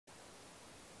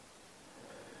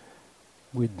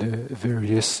with the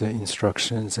various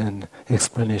instructions and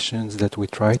explanations that we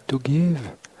try to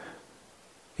give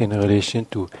in relation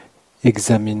to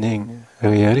examining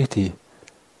reality,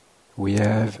 we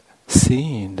have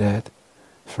seen that,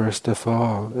 first of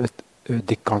all, a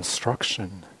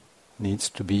deconstruction needs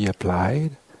to be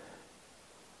applied.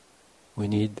 We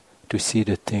need to see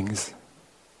the things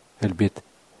a bit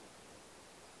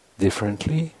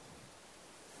differently.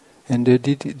 And the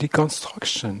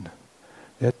deconstruction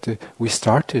that we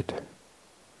started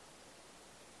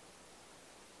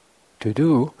to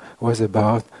do was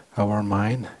about our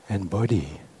mind and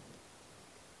body.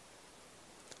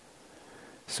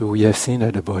 So we have seen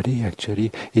that the body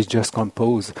actually is just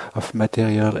composed of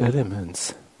material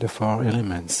elements, the four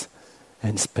elements,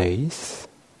 and space.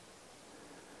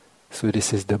 So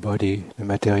this is the body, the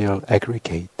material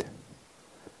aggregate.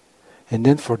 And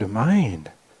then for the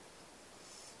mind,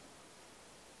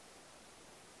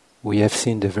 we have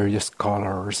seen the various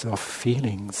colors of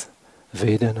feelings,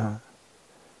 Vedana.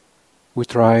 We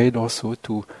tried also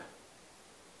to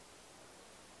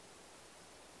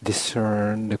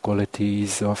discern the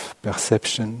qualities of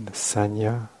perception,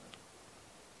 Sanya.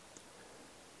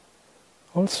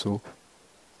 Also,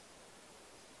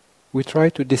 we try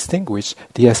to distinguish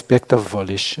the aspect of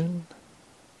volition,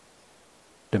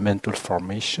 the mental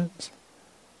formations,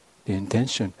 the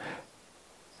intention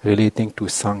relating to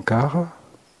Sankara.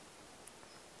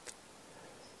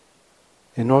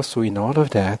 And also in all of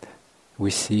that,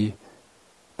 we see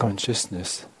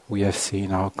consciousness. We have seen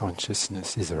how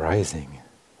consciousness is arising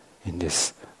in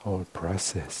this whole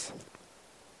process.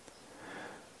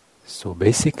 So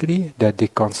basically, that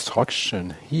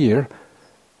deconstruction here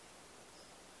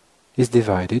is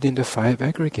divided in the 5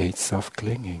 aggregates of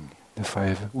clinging, the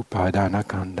 5 upadana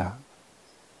khandha.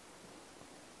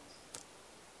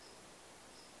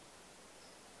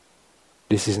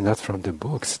 This is not from the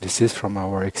books, this is from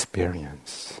our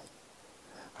experience.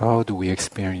 How do we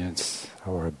experience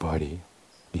our body,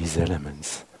 these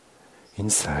elements,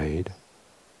 inside,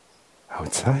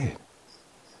 outside?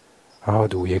 How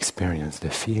do we experience the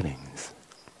feelings?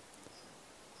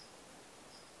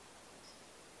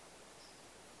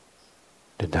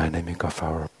 The dynamic of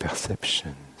our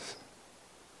perceptions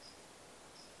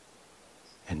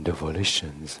and the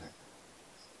volitions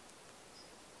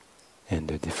and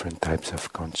the different types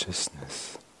of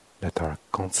consciousness that are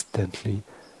constantly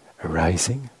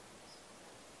arising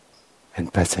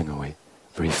and passing away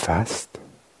very fast.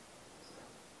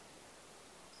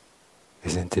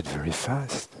 Isn't it very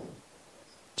fast?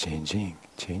 Changing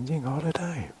all the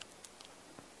time.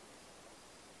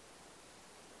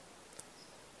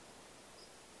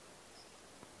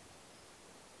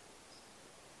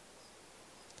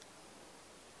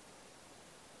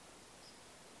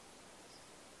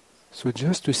 So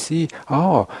just to see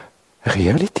how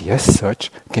reality as such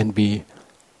can be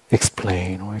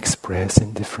explained or expressed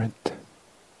in different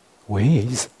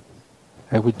ways,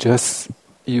 I would just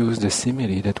use the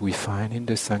simile that we find in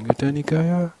the Samyutta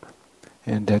Nikaya,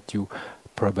 and that you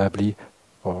probably,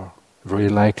 or very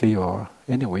likely, or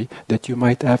anyway, that you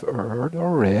might have heard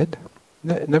or read.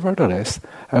 Nevertheless,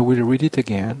 I will read it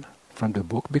again from the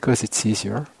book because it's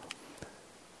easier.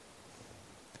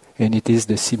 And it is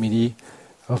the simile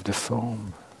of the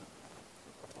foam.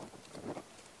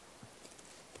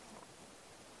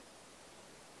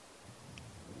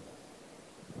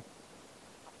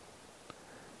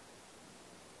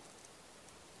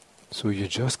 So you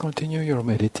just continue your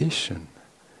meditation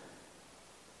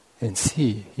and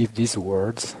see if these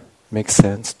words make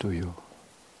sense to you.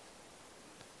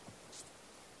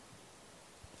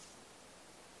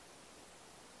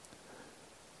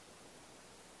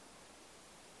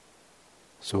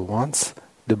 So once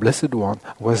the Blessed One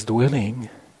was dwelling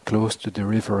close to the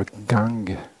river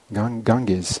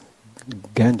Ganges.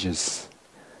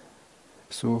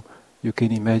 So you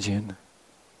can imagine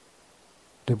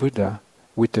the Buddha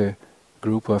with a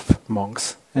group of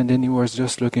monks, and then he was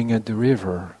just looking at the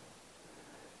river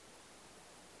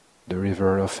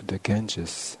of the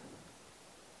Ganges.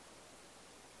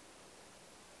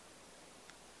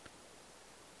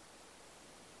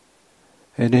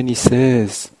 And then he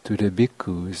says to the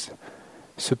bhikkhus,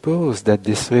 suppose that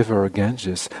this river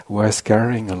Ganges was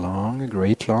carrying along a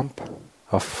great lump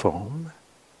of foam.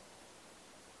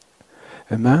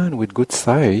 A man with good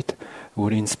sight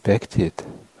would inspect it,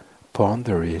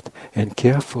 ponder it, and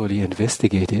carefully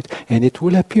investigate it, and it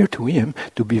will appear to him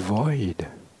to be void,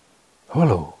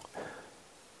 hollow,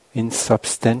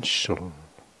 insubstantial.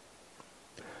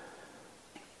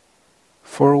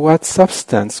 For what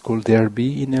substance could there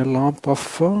be in a lump of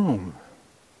foam?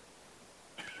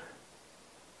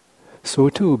 So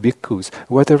too, bhikkhus,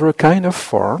 whatever kind of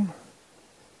form,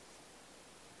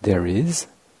 there is,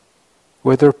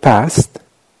 whether past,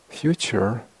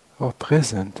 future, or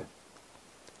present,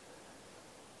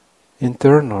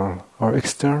 internal or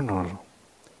external,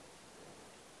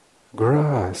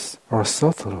 gross or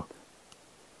subtle,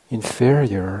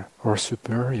 inferior or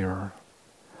superior,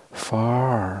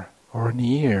 far or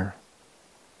near.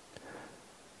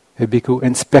 A bhikkhu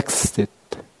inspects it,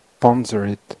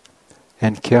 ponders it,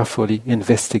 and carefully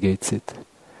investigates it.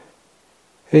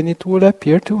 And it will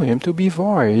appear to him to be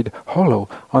void, hollow,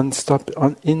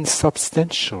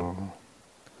 insubstantial.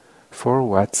 For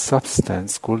what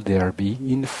substance could there be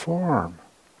in form?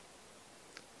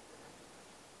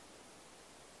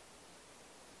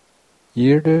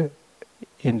 Here the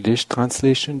English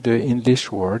translation, the English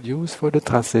word used for the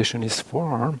translation is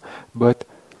form, but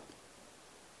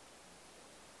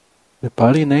the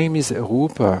Pali name is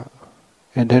Rupa,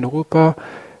 and then Rupa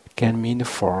can mean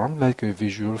form, like a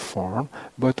visual form,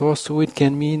 but also it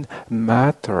can mean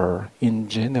matter in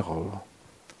general.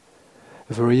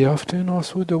 Very often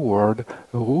also the word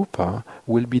Rupa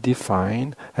will be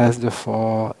defined as the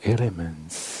 4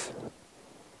 elements.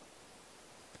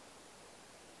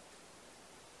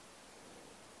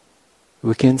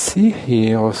 We can see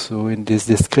here also in this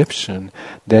description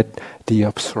that the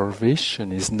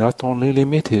observation is not only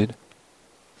limited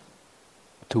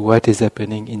to what is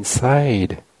happening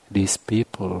inside these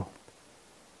people,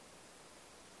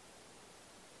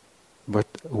 but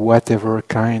whatever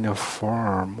kind of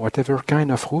form, whatever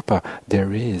kind of rupa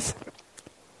there is,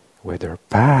 whether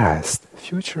past,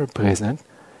 future, present,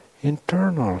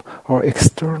 internal or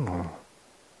external,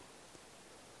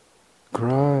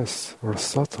 gross or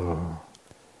subtle,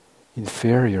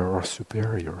 inferior or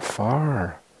superior,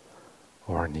 far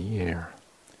or near.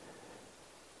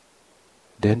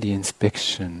 Then the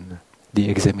inspection, the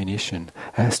examination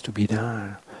has to be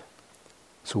done.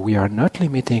 So we are not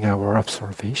limiting our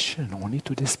observation only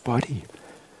to this body,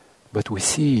 but we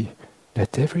see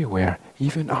that everywhere,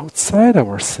 even outside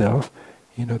ourselves,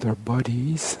 in other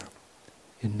bodies,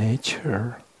 in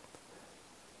nature,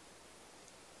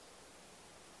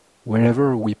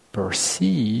 wherever we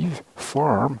perceive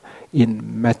form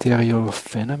in material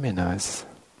phenomena,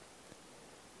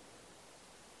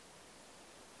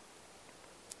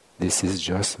 this is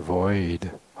just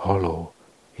void, hollow,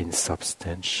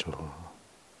 insubstantial.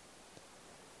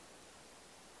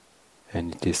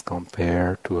 And it is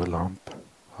compared to a lump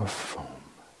of foam.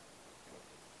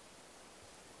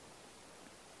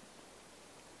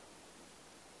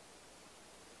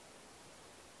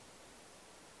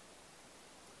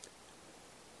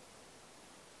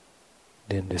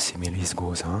 Then the similes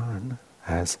goes on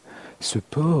as,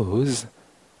 suppose,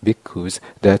 bhikkhus,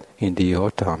 that in the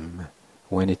autumn,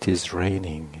 when it is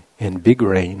raining and big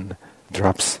rain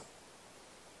drops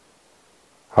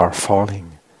are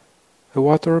falling, a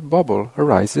water bubble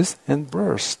arises and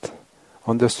bursts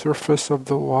on the surface of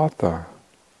the water.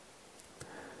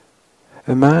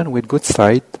 A man with good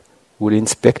sight will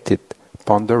inspect it,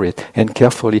 ponder it, and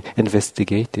carefully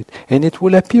investigate it, and it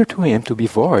will appear to him to be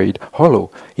void,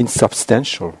 hollow,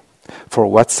 insubstantial. For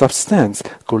what substance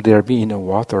could there be in a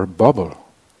water bubble?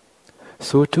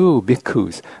 So too,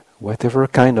 bhikkhus, whatever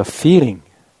kind of feeling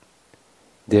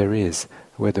there is,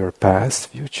 whether past,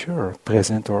 future,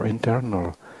 present or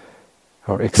internal,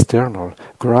 or external,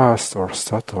 gross or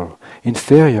subtle,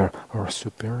 inferior or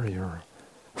superior,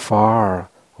 far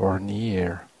or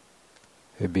near,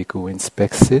 a bhikkhu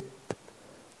inspects it,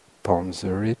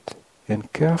 ponders it,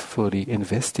 and carefully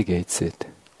investigates it.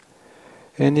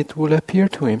 And it will appear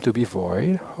to him to be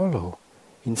void, hollow,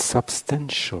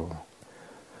 insubstantial.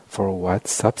 For what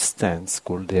substance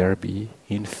could there be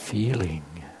in feeling?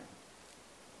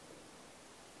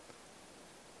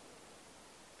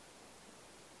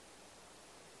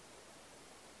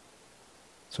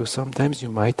 So sometimes you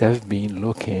might have been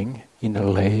looking in a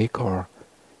lake or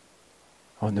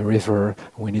on a river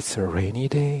when it's a rainy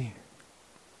day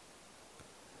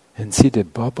and see the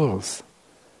bubbles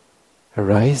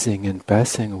arising and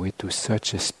passing away to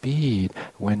such a speed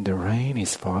when the rain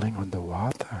is falling on the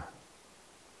water.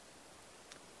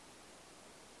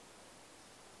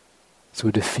 So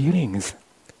the feelings,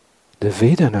 the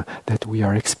Vedana that we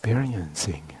are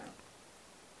experiencing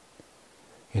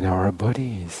in our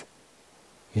bodies,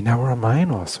 in our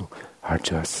mind also, are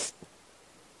just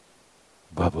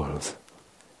bubbles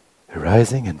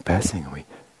arising and passing away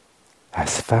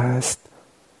as fast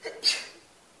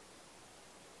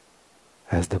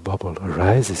as the bubble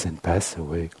arises and passes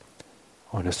away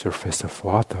on the surface of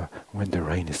water when the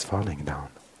rain is falling down.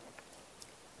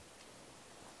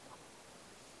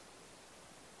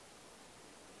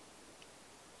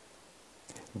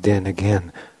 Then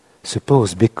again,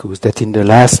 Suppose, bhikkhus, that in the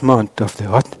last month of the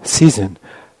hot season,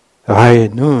 at high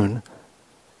noon,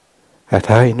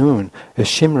 a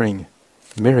shimmering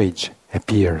mirage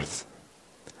appears.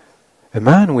 A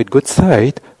man with good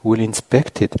sight will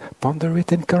inspect it, ponder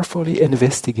it, and carefully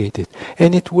investigate it,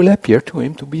 and it will appear to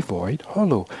him to be void,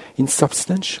 hollow,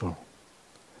 insubstantial.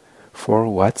 For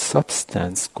what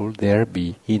substance could there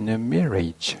be in a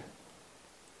mirage?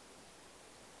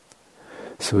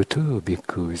 So too,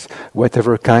 bhikkhus,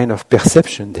 whatever kind of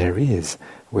perception there is,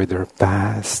 whether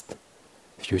past,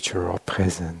 future, or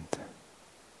present.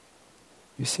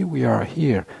 You see, we are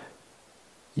here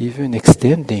even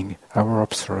extending our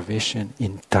observation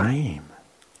in time.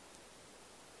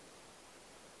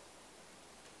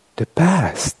 The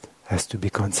past has to be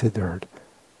considered,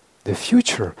 the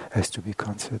future has to be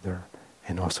considered,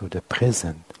 and also the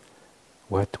present,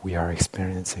 what we are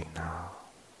experiencing now.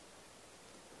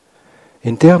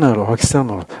 Internal or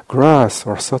external, gross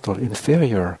or subtle,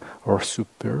 inferior or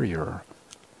superior,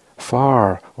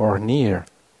 far or near,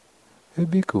 a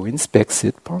bhikkhu inspects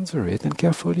it, ponders it, and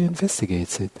carefully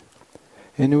investigates it.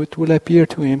 And it will appear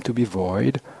to him to be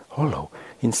void, hollow,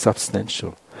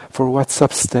 insubstantial. For what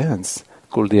substance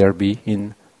could there be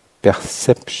in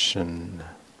perception?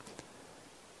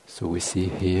 So we see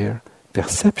here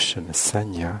perception,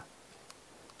 sanya,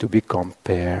 to be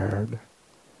compared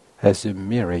as a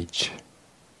mirage.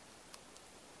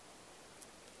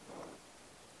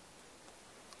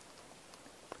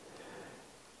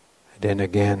 Then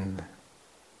again,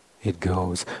 it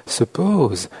goes,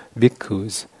 suppose,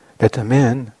 bhikkhus, that a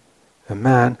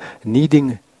man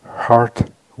needing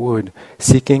heartwood,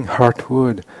 seeking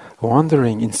heartwood,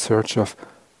 wandering in search of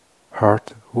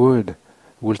heartwood,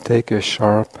 will take a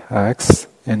sharp axe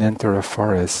and enter a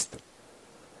forest.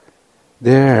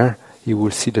 There he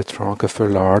will see the trunk of a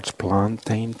large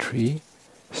plantain tree,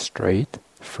 straight,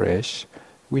 fresh,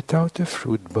 without a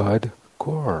fruit bud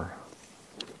core.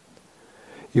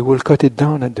 He will cut it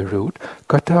down at the root,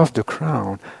 cut off the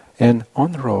crown, and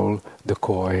unroll the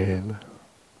coil.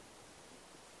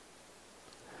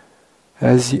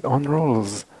 As he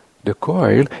unrolls the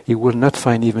coil, he will not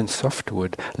find even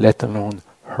softwood, let alone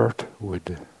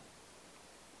hurtwood.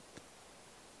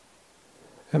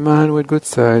 A man with good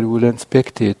sight will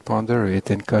inspect it, ponder it,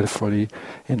 and carefully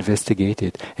investigate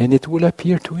it, and it will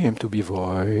appear to him to be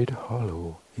void,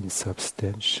 hollow,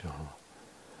 insubstantial.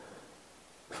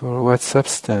 For what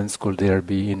substance could there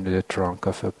be in the trunk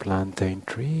of a plantain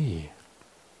tree?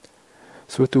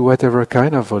 So to whatever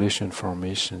kind of volition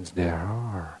formations there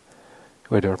are,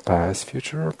 whether past,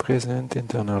 future, or present,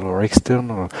 internal or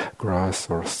external, gross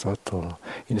or subtle,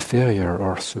 inferior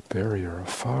or superior,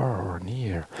 far or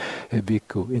near, a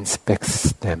bhikkhu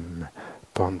inspects them,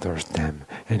 ponders them,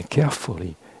 and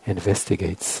carefully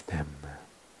investigates them.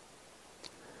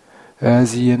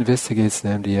 As he investigates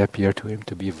them, they appear to him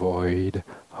to be void,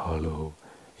 hollow,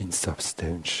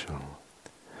 insubstantial.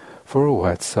 For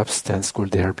what substance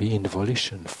could there be in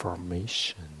volition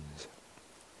formations?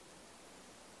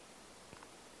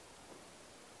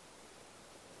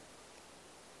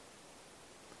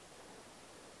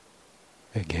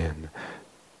 Again,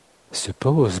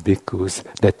 suppose, bhikkhus,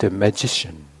 that a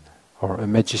magician or a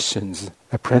magician's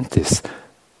apprentice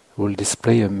will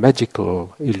display a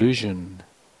magical illusion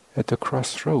at a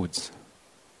crossroads.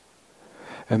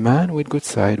 A man with good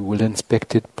sight will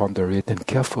inspect it, ponder it, and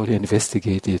carefully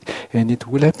investigate it, and it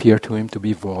will appear to him to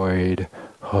be void,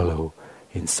 hollow,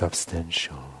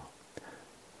 insubstantial.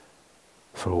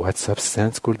 For what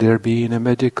substance could there be in a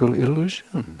magical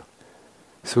illusion?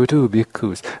 So too,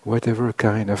 bhikkhus, whatever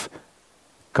kind of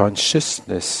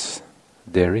consciousness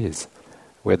there is,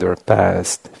 whether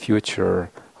past, future,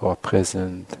 or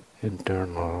present,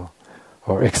 internal,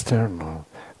 or external,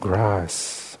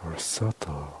 gross or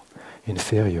subtle,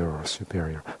 inferior or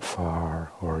superior,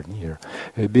 far or near,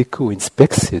 a bhikkhu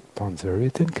inspects it, ponders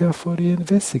it, and carefully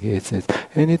investigates it,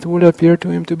 and it will appear to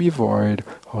him to be void,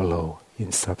 hollow,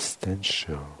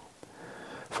 insubstantial.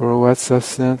 For what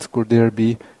substance could there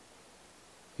be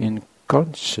in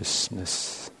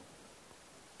consciousness?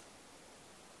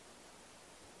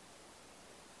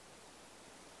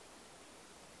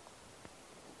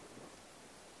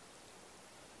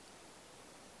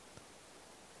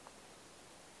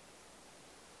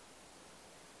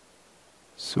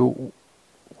 So,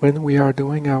 when we are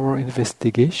doing our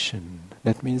investigation,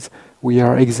 that means we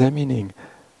are examining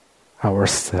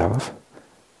ourselves,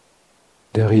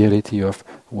 the reality of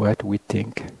what we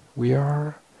think we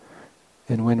are,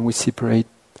 and when we separate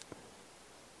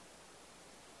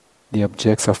the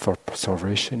objects of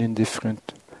observation in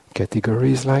different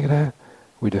categories like that,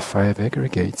 with the 5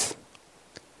 aggregates,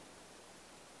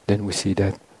 then we see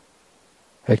that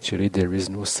Actually, there is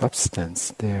no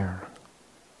substance there.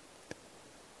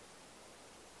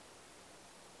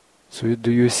 So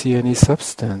do you see any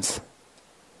substance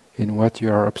in what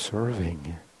you are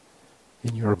observing,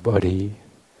 in your body,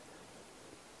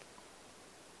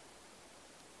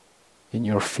 in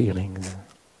your feelings,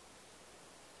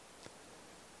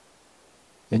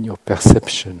 in your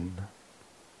perception,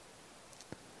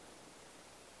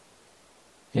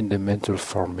 in the mental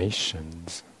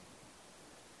formations,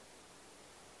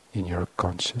 in your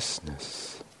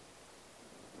consciousness?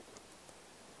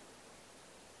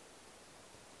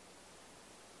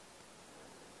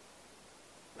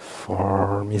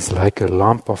 Form is like a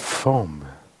lump of foam,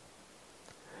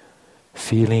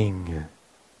 feeling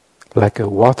like a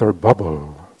water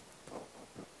bubble.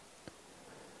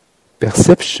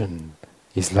 Perception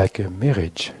is like a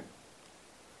mirage.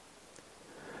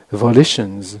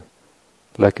 Volitions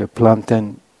like a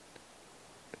plantain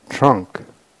trunk,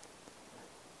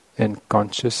 and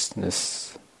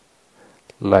consciousness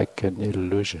like an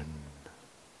illusion.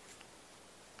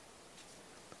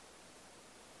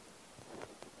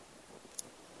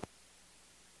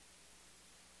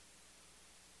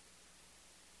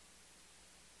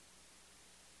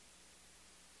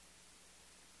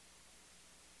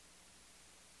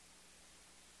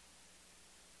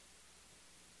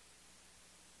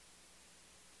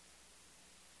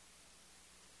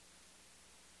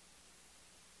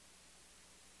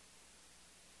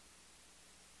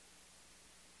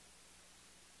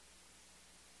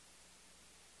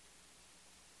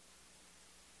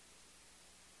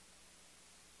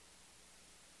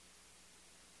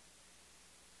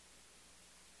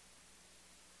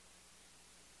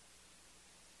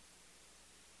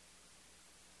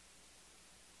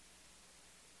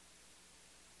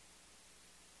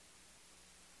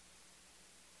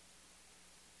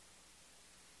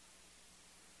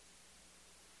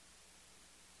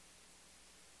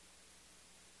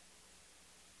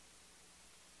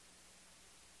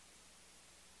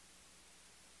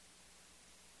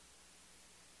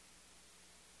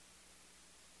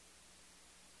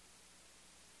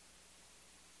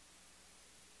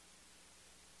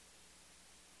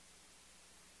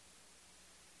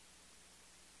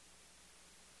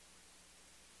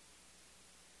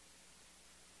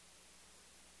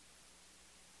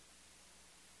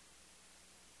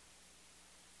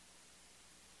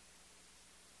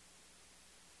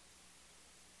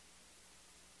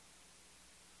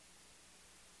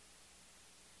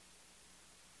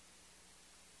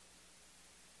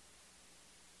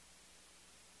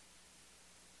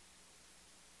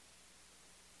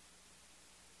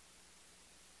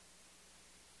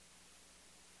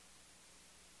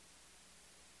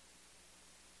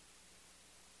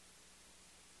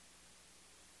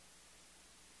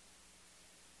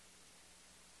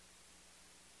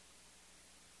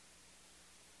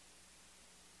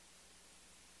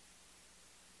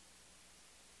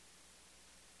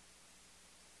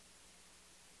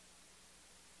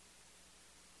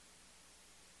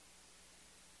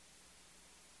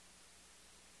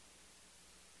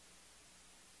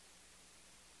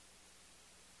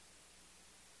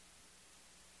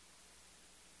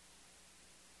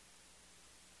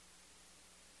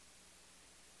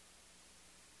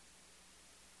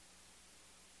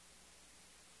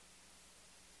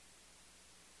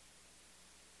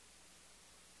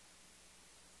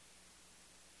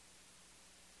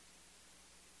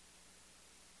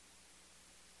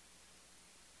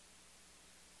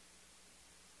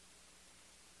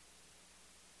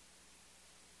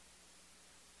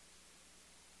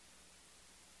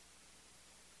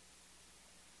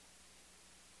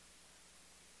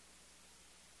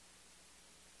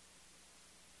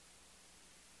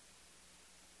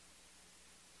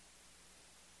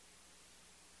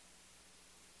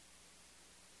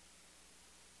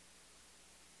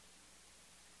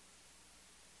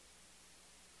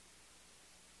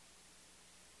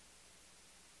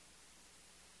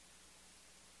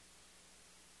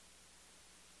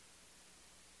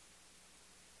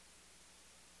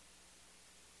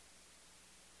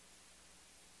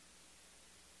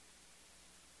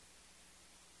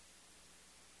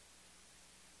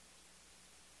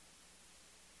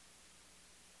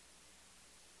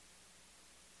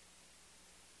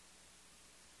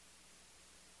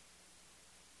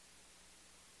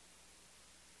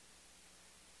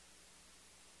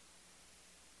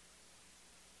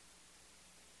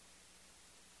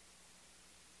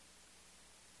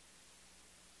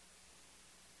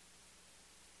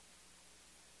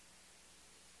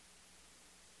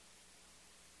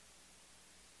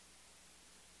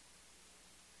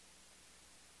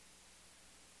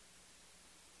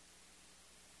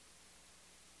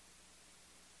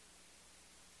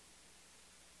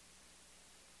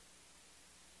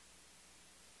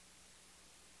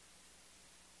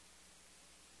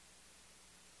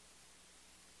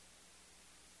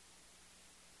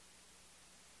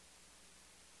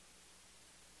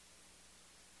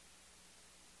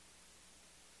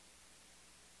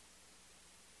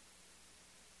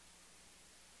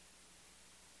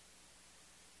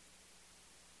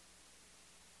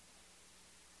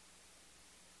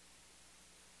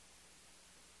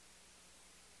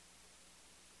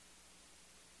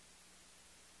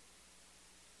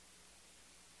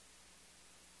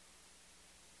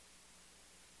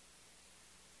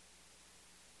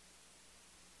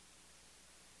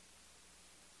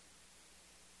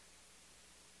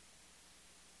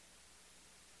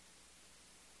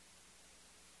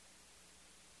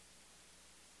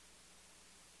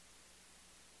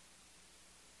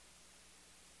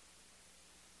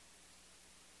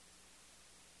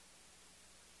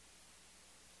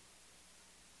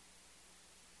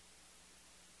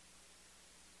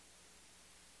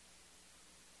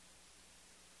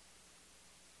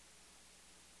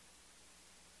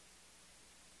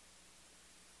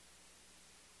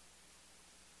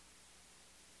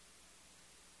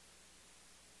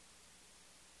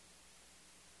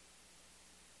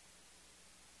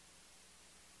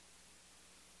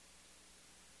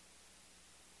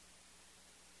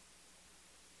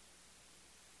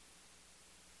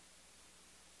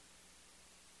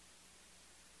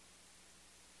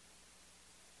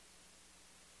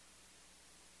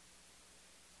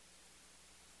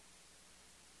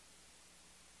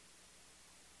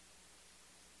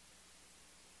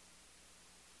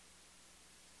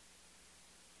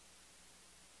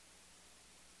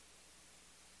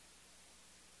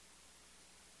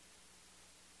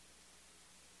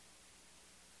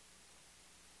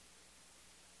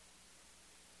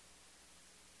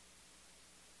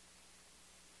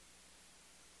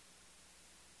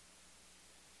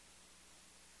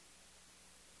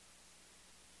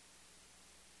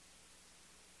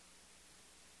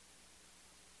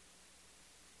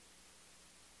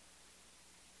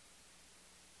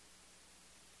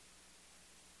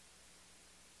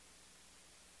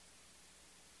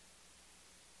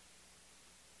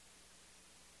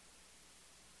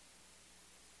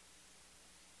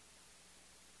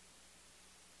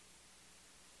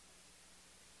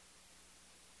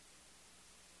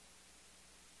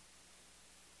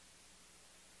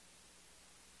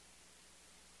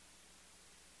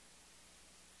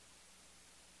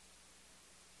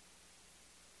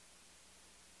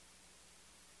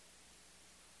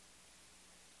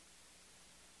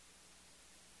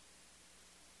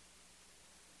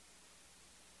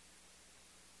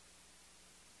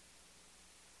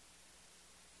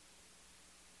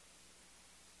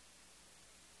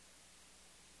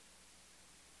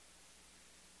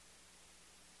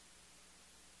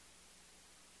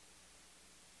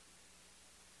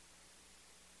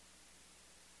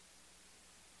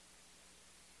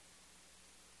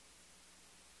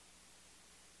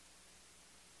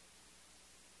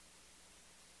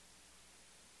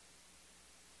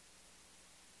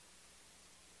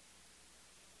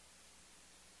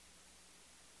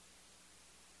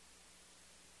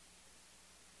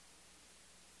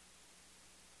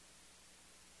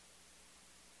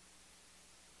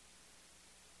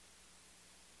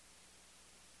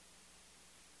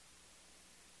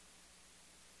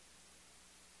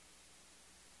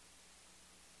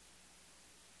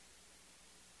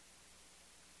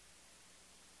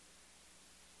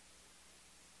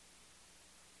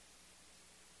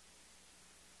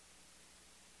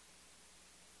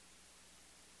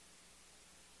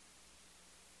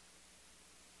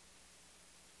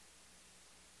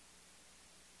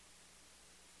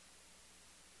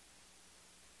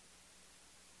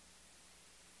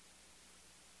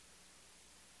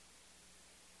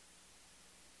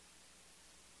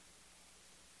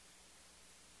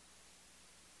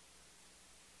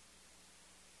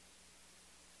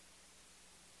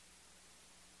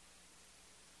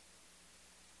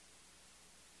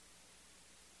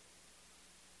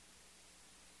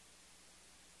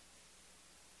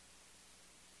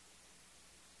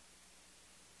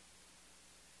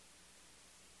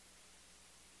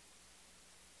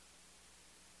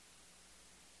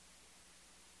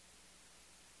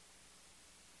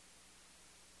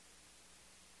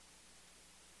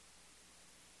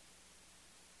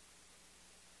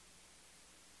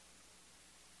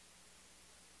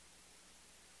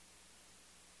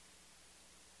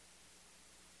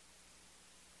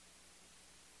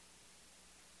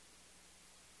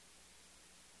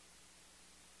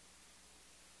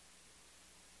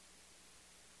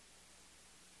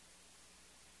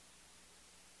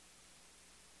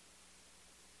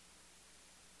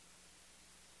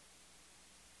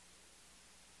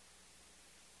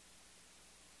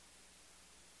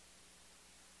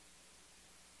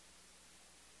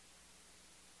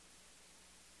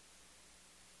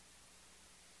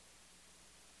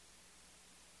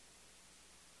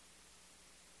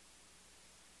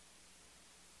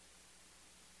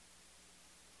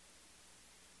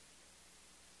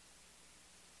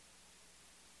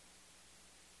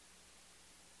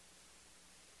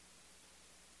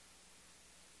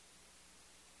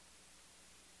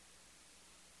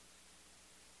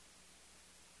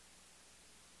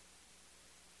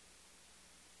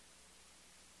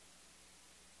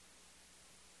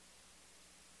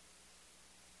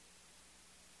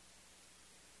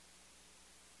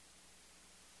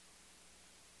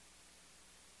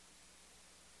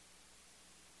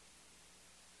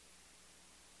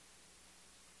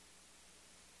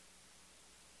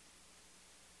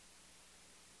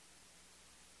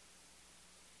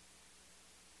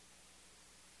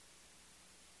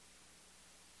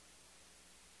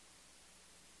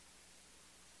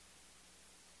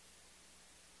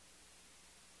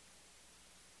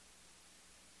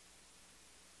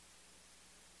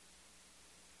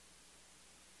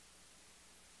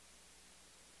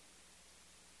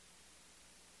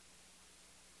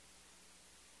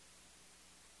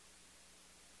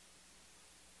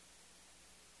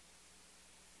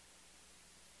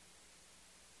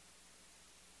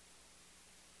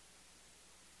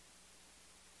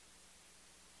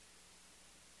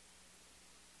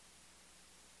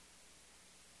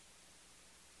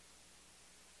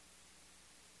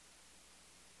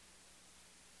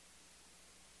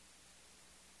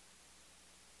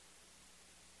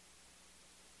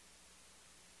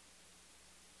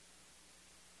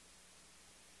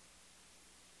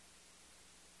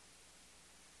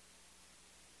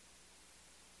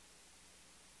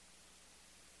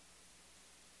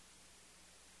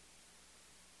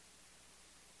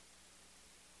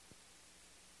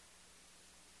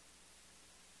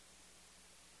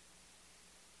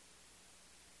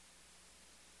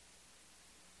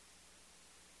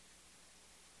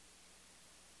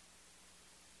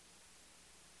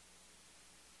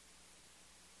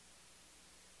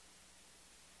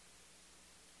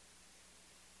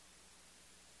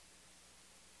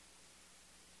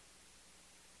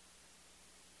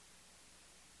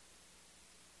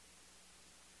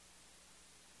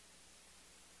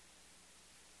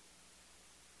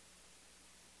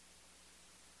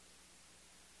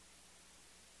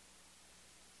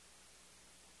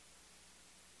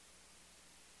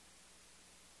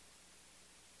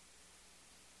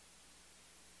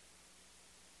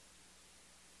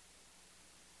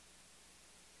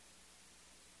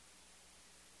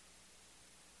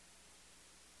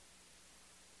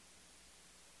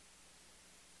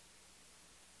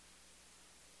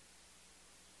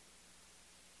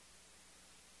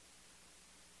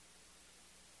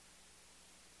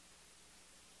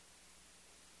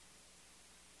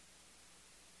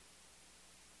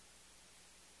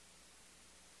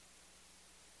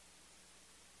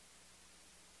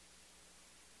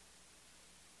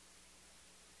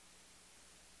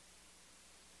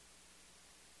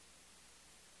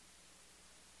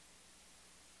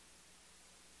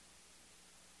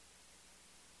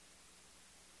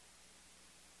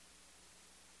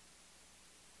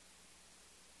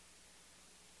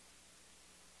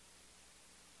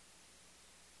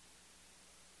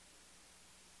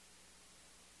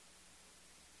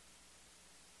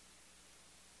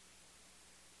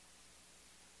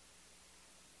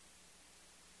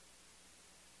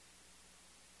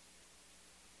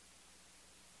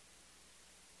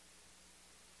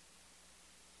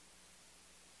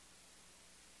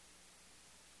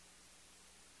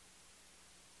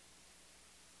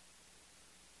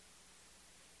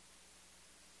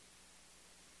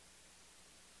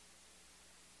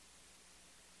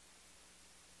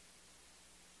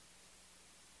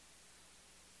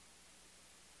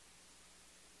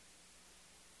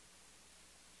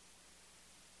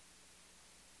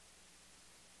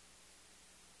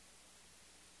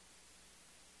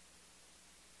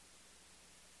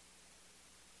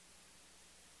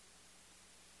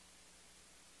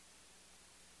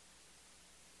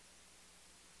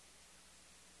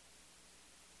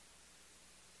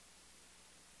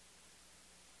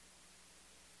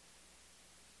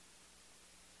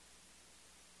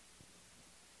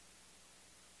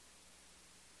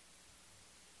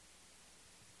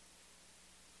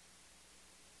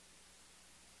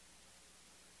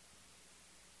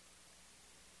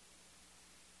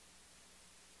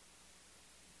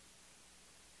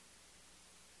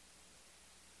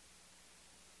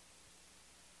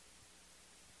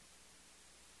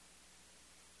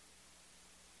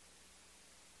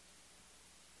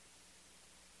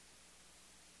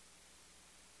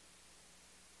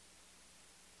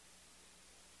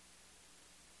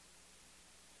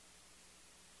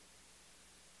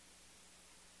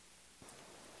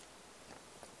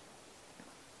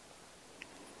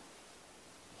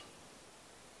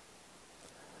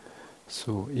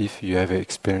 So if you have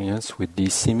experience with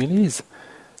these similes,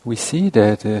 we see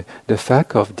that the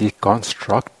fact of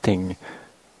deconstructing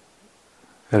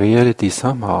reality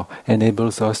somehow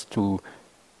enables us to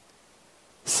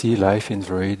see life in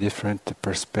very different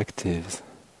perspectives.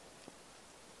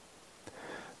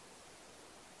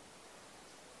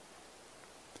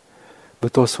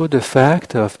 But also the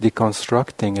fact of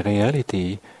deconstructing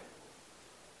reality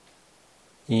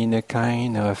in a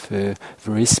kind of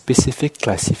very specific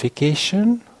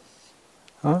classification,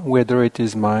 whether it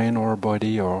is mind or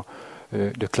body, or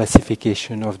the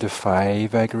classification of the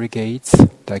 5 aggregates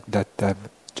that have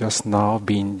just now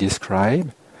been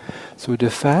described. So the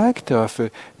fact of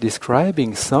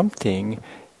describing something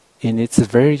in its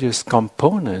various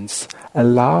components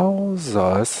allows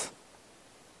us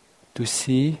to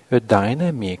see a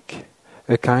dynamic,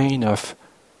 a kind of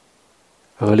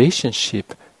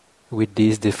relationship with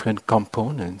these different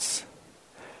components.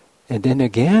 And then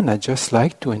again, I just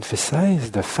like to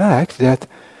emphasize the fact that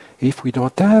if we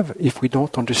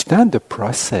don't understand the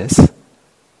process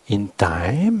in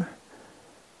time,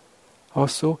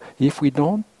 also if we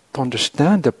don't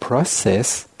understand the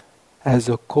process as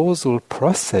a causal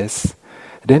process,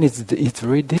 then it's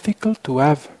very difficult to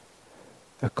have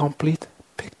a complete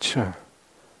picture.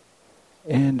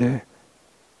 And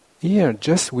here,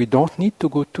 just we don't need to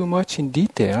go too much in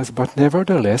details, but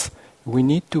nevertheless, we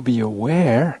need to be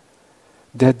aware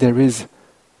that there is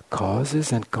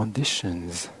causes and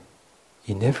conditions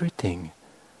in everything,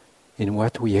 in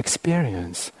what we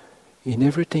experience, in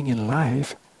everything in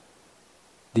life.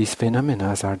 These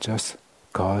phenomena are just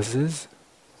causes,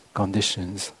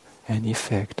 conditions, and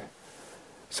effect.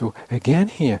 So again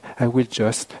here, I will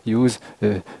just use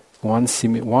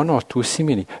one or two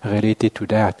simile related to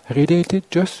that, related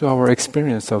just to our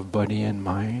experience of body and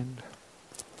mind.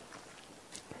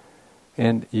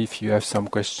 And if you have some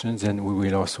questions, then we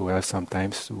will also have some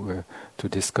time to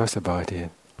discuss about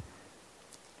it.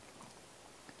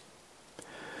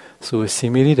 So a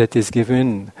simile that is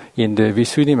given in the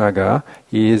Visuddhimagga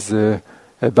is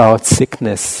about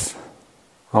sickness.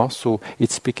 Also,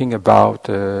 it's speaking about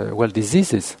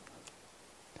diseases.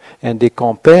 And they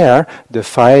compare the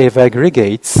 5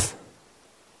 aggregates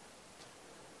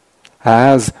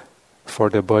as for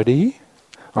the body.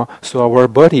 So our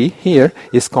body here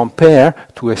is compared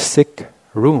to a sick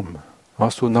room.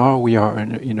 So now we are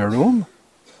in a room,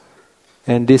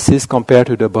 and this is compared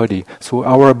to the body. So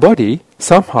our body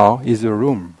somehow is a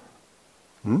room.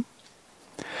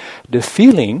 The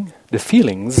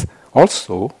feelings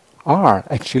also are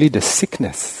actually the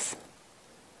sickness.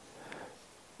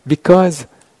 Because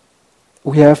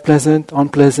we have pleasant,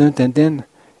 unpleasant, and then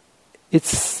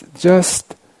it's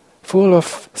just full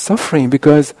of suffering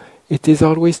because it is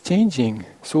always changing.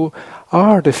 So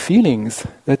are the feelings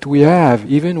that we have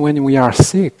even when we are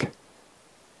sick,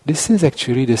 this is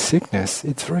actually the sickness.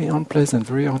 It's very unpleasant,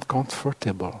 very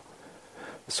uncomfortable.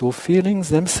 So feelings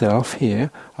themselves here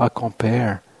are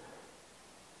compared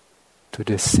to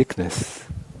the sickness.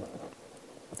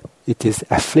 It is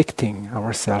afflicting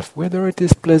ourselves, whether it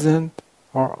is pleasant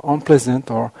or unpleasant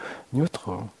or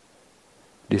neutral.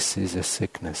 This is a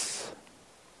sickness.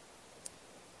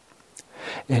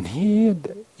 And here,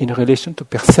 in relation to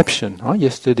perception,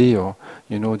 yesterday or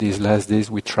these last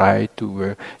days, we tried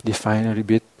to define a little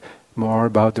bit more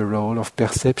about the role of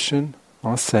perception,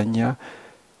 sanya.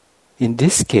 In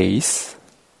this case,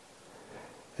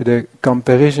 the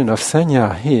comparison of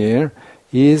sanya here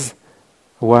is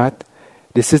what?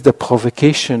 This is the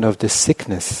provocation of the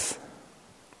sickness.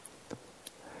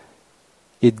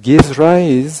 It gives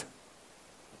rise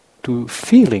to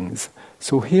feelings.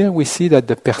 So here we see that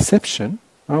the perception,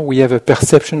 we have a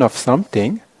perception of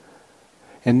something,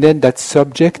 and then that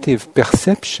subjective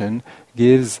perception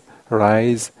gives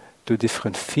rise to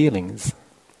different feelings.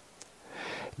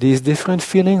 These different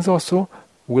feelings also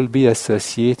will be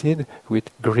associated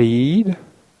with greed,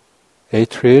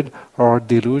 hatred, or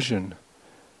delusion.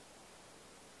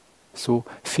 So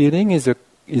feeling is a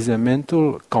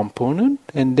mental component,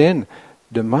 and then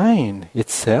the mind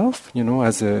itself,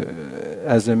 as a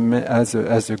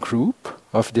group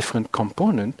of different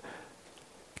components,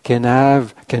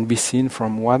 can be seen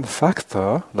from one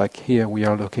factor. Like here, we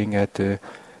are looking at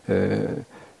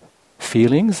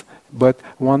feelings, but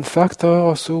one factor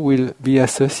also will be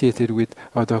associated with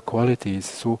other qualities.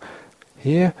 So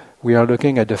here we are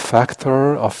looking at the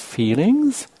factor of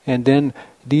feelings, and then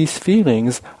these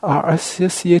feelings are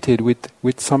associated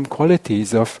with some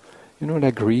qualities of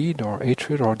like greed or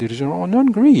hatred or delusion, or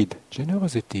non-greed,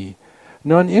 generosity,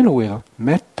 non-ill will,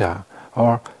 metta,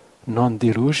 or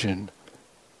non-delusion,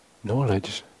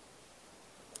 knowledge.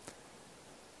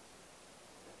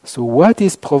 So what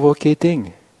is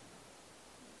provoking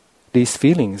these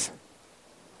feelings?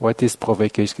 What is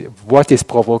provoking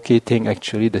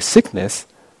actually the sickness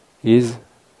is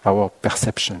our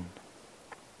perception.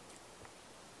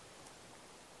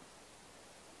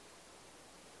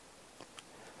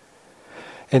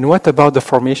 And what about the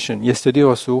formation? Yesterday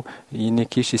also,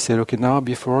 Iniki, she said, okay, now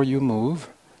before you move,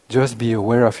 just be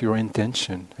aware of your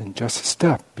intention and just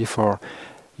stop before,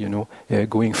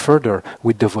 going further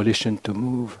with the volition to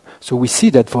move. So we see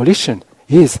that volition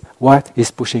is what is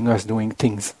pushing us doing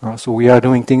things. So we are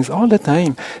doing things all the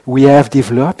time. We have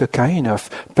developed a kind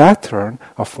of pattern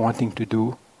of wanting to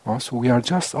do. So we are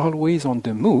just always on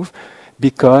the move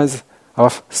because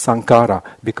of sankhara,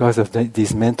 because of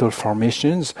these mental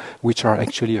formations, which are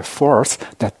actually a force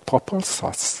that propels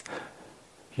us,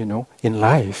 in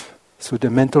life. So the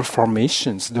mental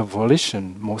formations, the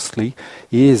volition mostly,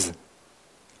 is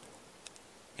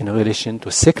in relation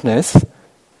to sickness.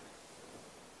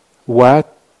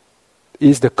 What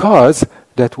is the cause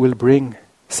that will bring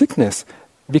sickness?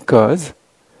 Because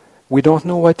we don't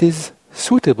know what is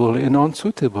suitable and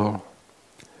unsuitable.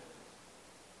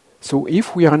 So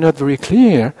if we are not very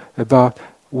clear about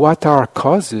what are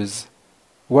causes,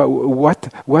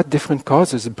 what different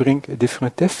causes bring a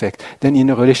different effect, then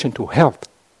in relation to health.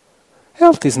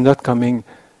 Health is not coming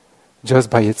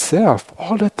just by itself.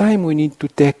 All the time we need to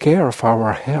take care of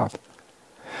our health.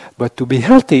 But to be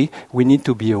healthy, we need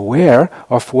to be aware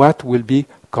of what will be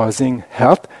causing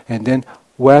health and then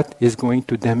what is going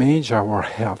to damage our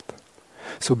health.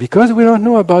 So because we don't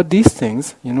know about these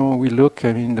things, we look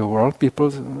in the world, people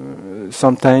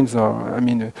sometimes,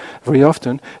 very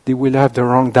often, they will have the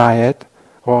wrong diet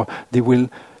or they will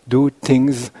do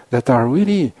things that are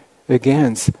really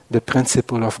against the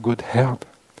principle of good health.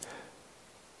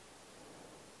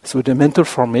 So the mental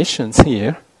formations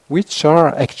here, which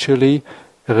are actually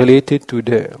related to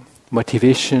the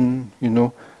motivation,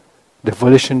 the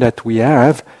volition that we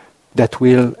have, that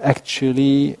will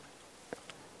actually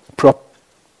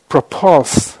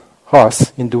propulse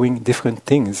us in doing different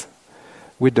things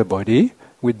with the body,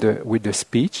 with the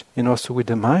speech, and also with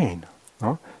the mind.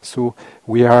 So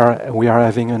we are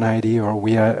having an idea, or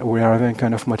we are having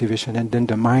kind of motivation, and then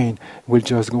the mind will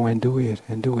just go and do it.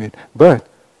 But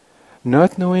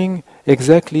not knowing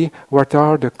exactly what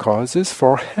are the causes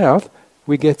for health,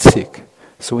 we get sick.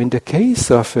 So in the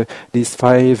case of these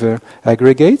 5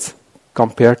 aggregates,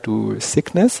 compared to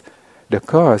sickness, the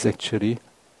cause actually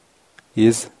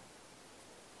is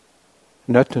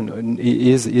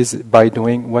is by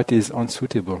doing what is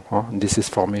unsuitable. This is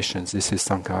formations, this is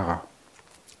sankhara.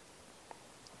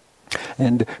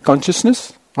 And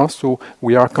consciousness, also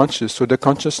we are conscious. So the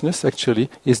consciousness actually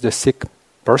is the sick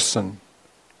person.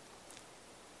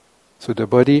 So the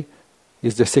body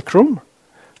is the sick room.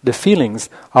 The feelings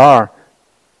are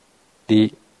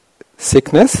the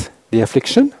sickness, the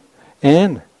affliction,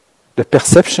 and the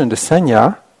perception, the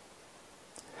sanya,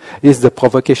 is the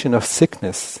provocation of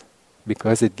sickness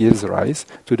because it gives rise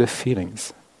to the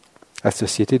feelings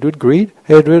associated with greed,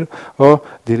 hatred, or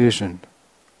delusion.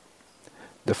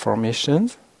 The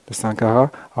formations, the sankhara,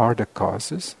 are the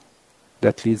causes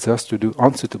that leads us to do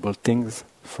unsuitable things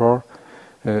for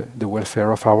the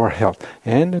welfare of our health.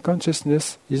 And the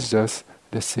consciousness is just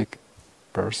the sick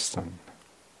person.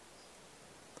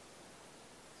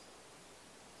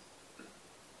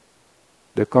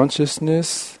 The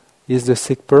consciousness is the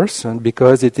sick person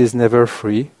because it is never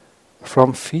free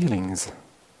from feelings.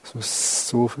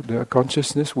 So the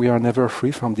consciousness, we are never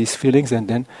free from these feelings, and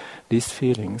then these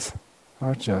feelings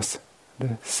are just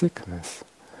the sickness.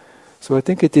 So I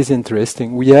think it is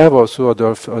interesting. We have also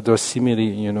other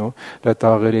simile, that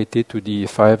are related to the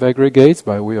 5 aggregates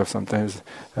by way of sometimes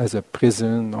as a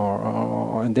prison,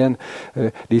 and then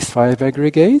these 5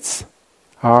 aggregates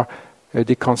are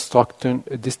the construction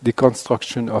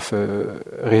of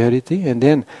reality, and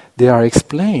then they are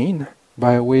explained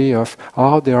by way of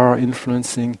how they are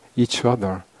influencing each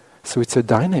other. So it's a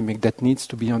dynamic that needs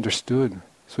to be understood.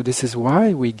 So this is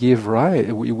why we give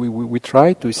we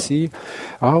try to see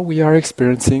how we are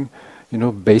experiencing,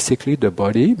 basically the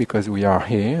body, because we are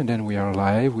here and then we are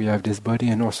alive, we have this body,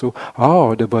 and also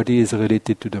how the body is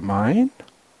related to the mind,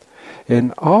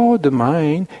 and how the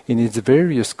mind in its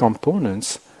various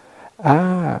components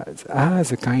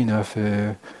has a kind of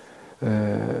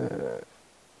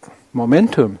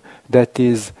momentum that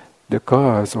is the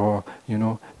cause, or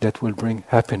that will bring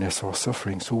happiness or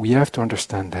suffering. So we have to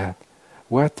understand that.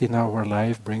 What in our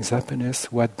life brings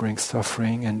happiness, what brings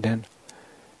suffering, and then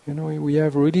we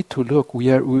have really to look.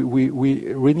 We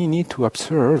really need to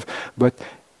observe, but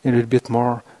a little bit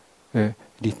more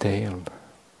detailed.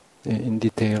 in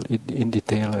detail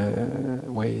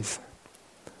ways.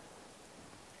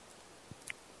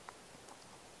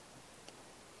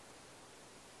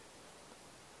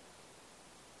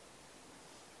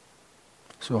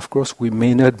 So of course we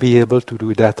may not be able to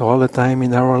do that all the time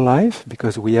in our life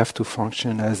because we have to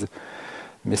function as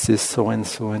Mrs.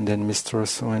 So-and-so and then Mr.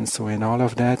 So-and-so and all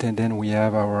of that, and then we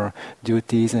have our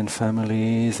duties and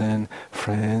families and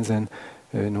friends and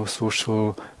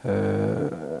social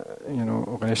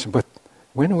relation. But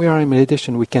when we are in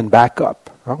meditation we can back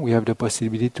up. We have the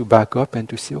possibility to back up and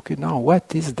to say, okay, now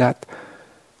what is that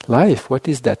life? What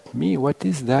is that me? What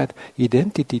is that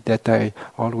identity that I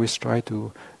always try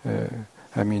to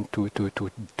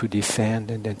to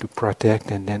defend and then to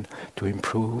protect and then to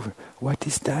improve? What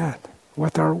is that?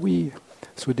 What are we?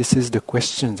 So this is the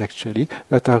questions actually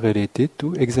that are related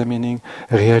to examining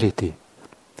reality.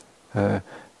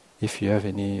 If you have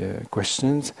any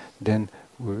questions, then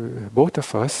both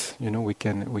of us, we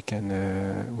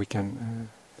can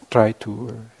try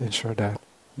to ensure that.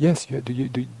 Yes,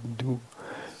 do.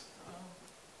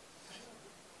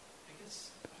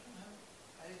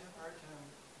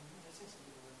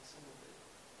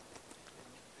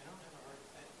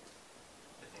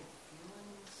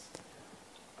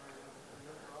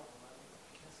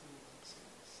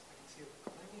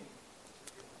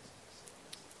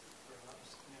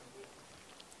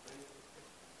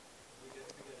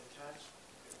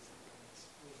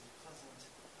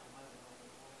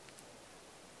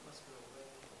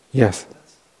 Yes.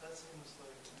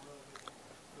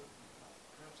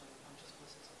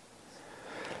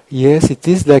 Yes, it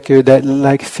is like that.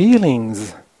 Like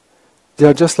feelings, they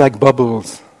are just like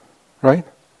bubbles, right?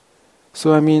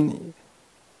 So in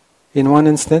one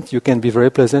instant you can be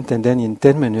very pleasant, and then in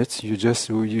 10 minutes you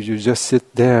just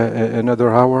sit there another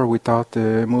hour without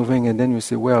moving, and then you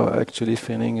say, well, actually,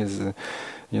 feeling is,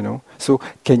 So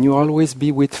can you always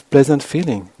be with pleasant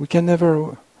feeling? We can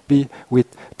never be with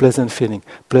pleasant feeling,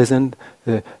 pleasant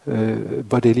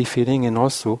bodily feeling, and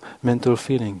also mental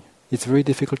feeling. It's very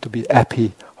difficult to be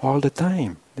happy all the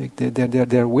time.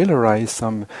 There will arise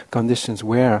some conditions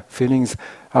where feelings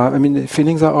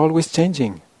are always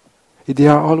changing. They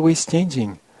are always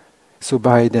changing. So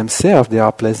by themselves they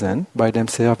are pleasant, by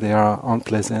themselves they are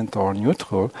unpleasant or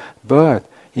neutral, but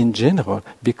in general,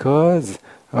 because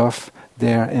of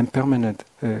their impermanent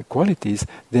qualities,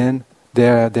 then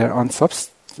they're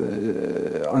unsubstantiated.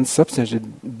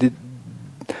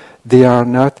 They are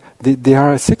not. They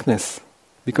are a sickness,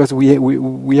 because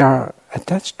we are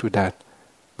attached to that,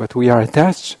 but we are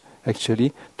attached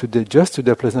actually to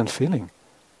the pleasant feeling,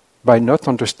 by not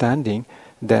understanding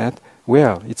that.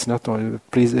 Well, it's not a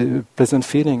pleasant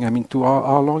feeling. To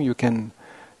how long you can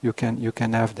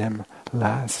have them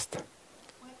last.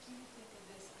 What do you think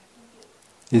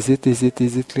of this?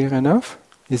 Is it clear enough?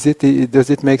 Does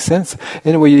it make sense?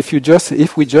 Anyway, if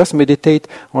we just meditate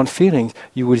on feelings,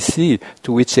 you will see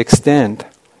to which extent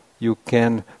you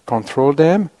can control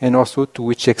them, and also to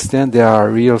which extent they are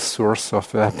a real source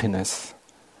of happiness.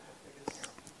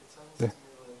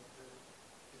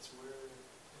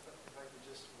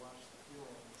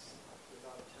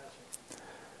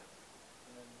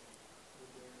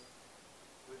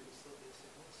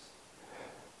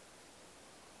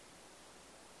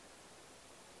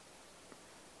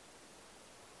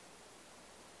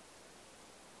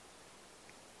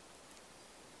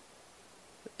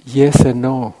 Yes and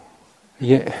no.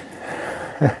 Yeah.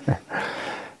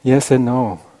 Yes and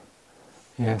no.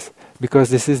 Yes, because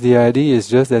this is the idea. Is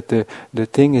just that the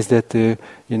thing is that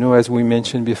as we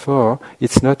mentioned before,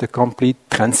 it's not a complete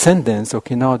transcendence.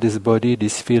 Okay, now this body,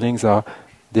 these feelings are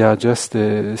just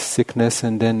sickness,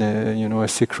 and then a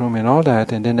sick room and all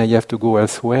that, and then you have to go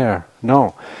elsewhere.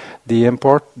 No, the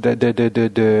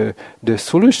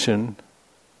solution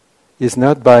is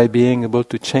not by being able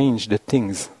to change the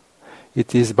things.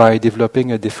 It is by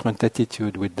developing a different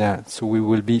attitude with that. So we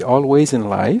will be always in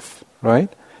life, right?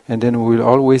 And then we will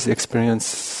always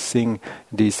experiencing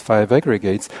these 5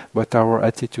 aggregates, but our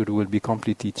attitude will be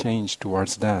completely changed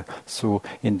towards that. So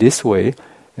in this way,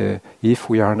 if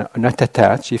we are not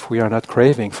attached, if we are not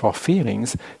craving for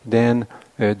feelings, then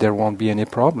there won't be any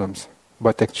problems.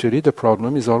 But actually the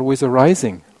problem is always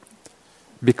arising,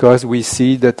 because we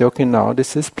see that, okay, now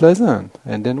this is pleasant,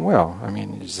 and then,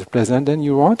 it's pleasant, then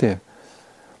you want it.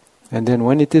 And then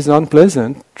when it is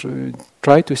unpleasant,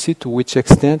 try to see to which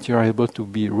extent you are able to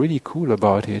be really cool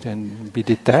about it and be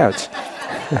detached.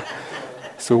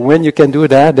 So when you can do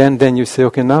that, then you say,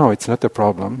 okay, now it's not a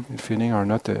problem. Feeling are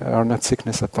not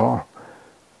sickness at all.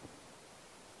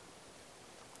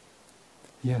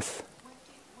 Yes.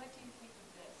 What do you think of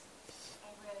this?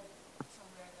 I read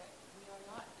somewhere that we are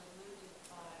not deluded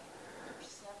by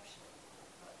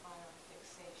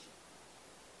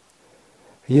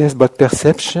Yes, but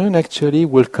perception actually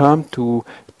will come to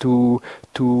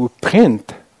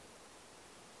print.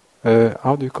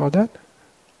 How do you call that?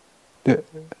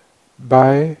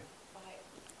 By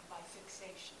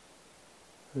fixation.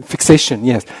 Fixation,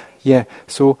 yes. Yeah.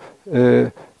 So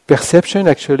perception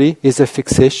actually is a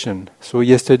fixation. So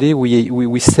yesterday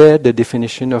we said the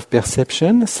definition of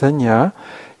perception, sanya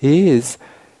is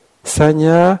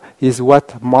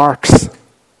what marks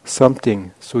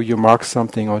something. So you mark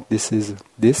something, or this is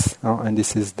this, and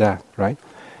this is that, right?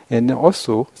 And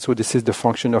also, so this is the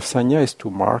function of sanya, is to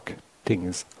mark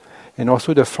things. And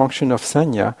also the function of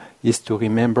sanya is to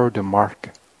remember the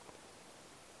mark.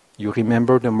 You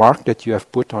remember the mark that you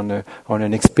have put on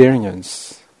an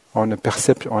experience, on a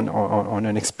perception, on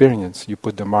an experience. You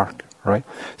put the mark, right?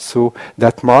 So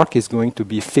that mark is going to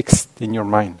be fixed in your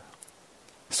mind.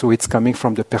 So it's coming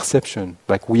from the perception.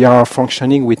 Like we are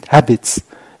functioning with habits,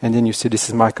 and then you say, "This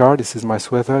is my car, this is my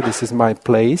sweater, this is my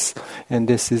place, and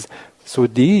this is." So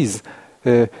these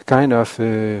kind of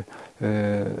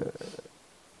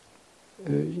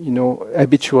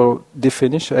habitual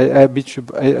definition,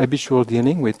 habitual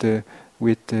dealing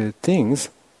with things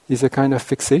is a kind of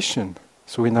fixation.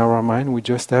 So in our mind, we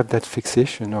just have that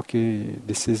fixation. Okay,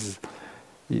 this is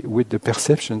with the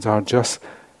perceptions are just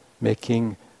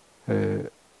making. It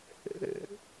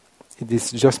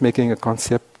is just making a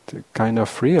concept kind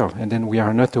of real, and then we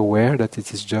are not aware that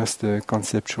it is just a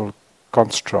conceptual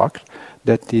construct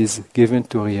that is given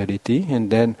to reality, and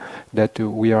then that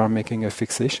we are making a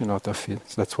fixation out of it.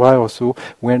 So that's why also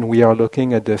when we are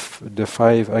looking at the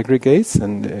five aggregates,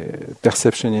 and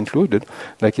perception included,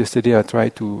 like yesterday I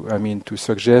tried to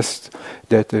suggest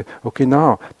that, okay,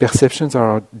 now perceptions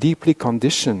are deeply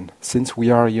conditioned since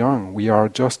we are young. We are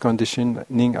just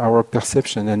conditioning our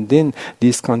perception, and then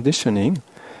this conditioning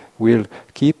will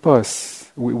keep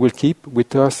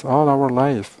with us all our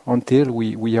life until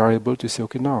we are able to say,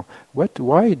 okay, now,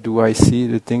 why do I see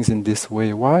the things in this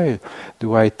way? Why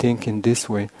do I think in this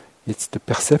way? It's the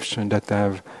perception that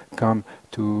have come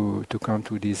to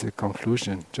this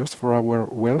conclusion, just for our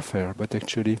welfare. But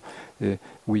actually,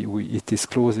 it is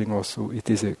closing also. It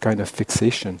is a kind of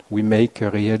fixation. We make a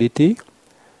reality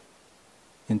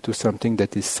into something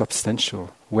that is substantial,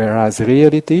 whereas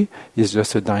reality is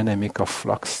just a dynamic of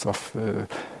flux of.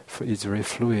 It's very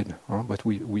fluid, but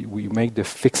we make the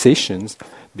fixations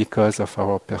because of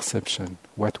our perception,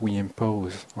 what we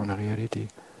impose on reality.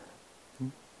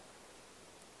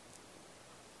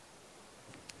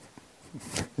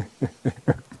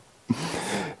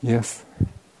 Yes.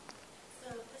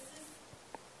 So this is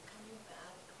coming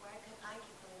back, where I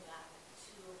keep coming back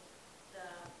to the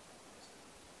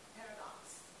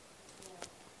paradox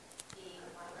between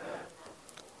the micro and macro,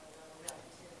 or the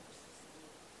relative versus the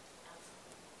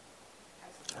absolute.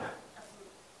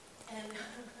 Absolute.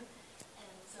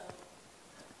 And so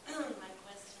my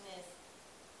question is,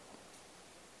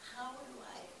 how do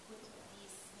I put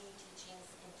these new teachings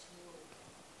into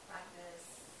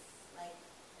practice, like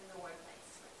in the workplace?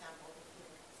 For example, the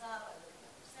feeling comes up, I look at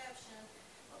my perception,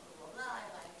 blah, blah, blah, blah, I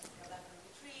like to go back from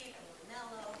retreat, I'm really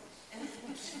mellow, and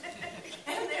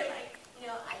they're like,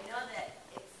 I know that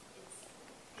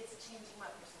it's changing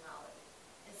my personality.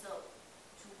 And so,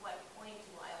 to what point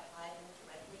do I apply them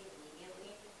directly,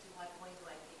 immediately? To what point do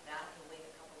I kick back and wait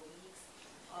a couple of weeks?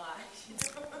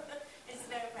 It's a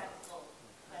very practical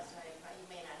question. You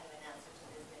may not have an answer to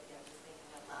this, maybe I'm just thinking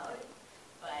out loud,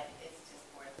 but it's just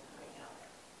worth putting out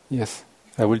there. Yes.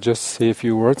 I will just say a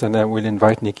few words, and I will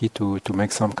invite Nikki to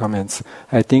make some comments.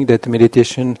 I think that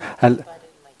meditation.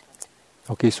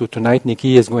 Okay, so tonight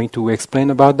Nikki is going to explain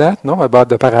about that, about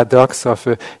the paradox of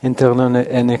internal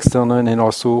and external, and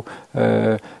also,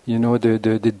 the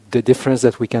difference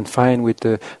that we can find with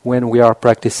when we are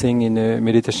practicing in a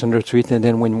meditation retreat, and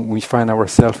then when we find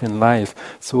ourselves in life.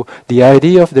 So the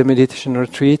idea of the meditation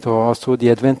retreat, or also the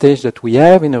advantage that we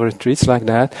have in a retreats like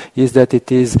that, is that it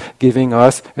is giving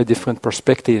us a different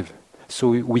perspective.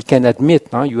 So we can admit,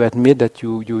 you admit that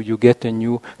you get a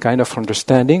new kind of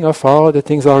understanding of how the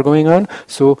things are going on.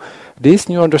 So this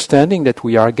new understanding that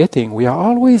we are getting, we are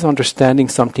always understanding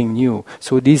something new.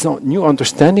 So this new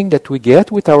understanding that we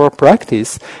get with our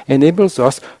practice enables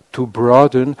us to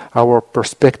broaden our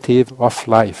perspective of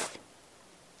life.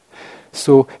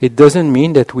 So it doesn't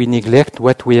mean that we neglect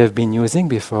what we have been using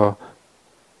before.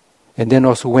 And then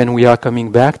also when we are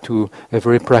coming back to a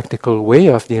very practical way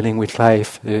of dealing with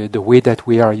life, the way that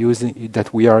we are used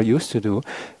to do,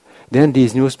 then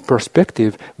this new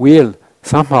perspective will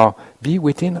somehow be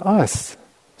within us.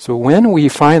 So when we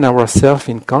find ourselves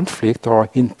in conflict or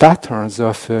in patterns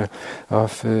of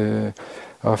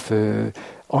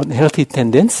unhealthy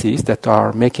tendencies that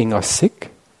are making us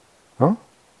sick,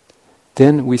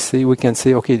 then we can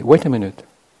say, okay, wait a minute,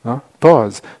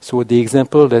 pause. So the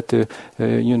example that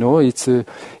it's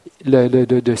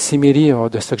the simile or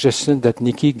the suggestion that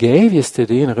Nikki gave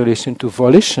yesterday in relation to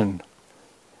volition.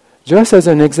 Just as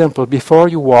an example, before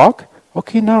you walk,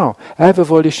 okay, now I have a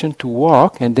volition to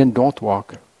walk, and then don't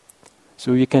walk.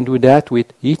 So you can do that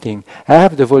with eating.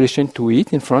 Have the volition to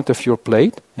eat in front of your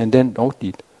plate, and then don't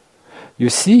eat. You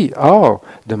see how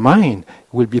the mind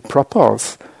will be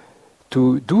propulsed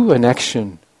to do an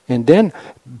action. And then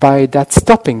by that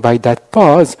stopping, by that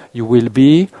pause, you will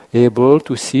be able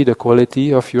to see the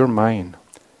quality of your mind.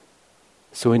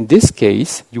 So in this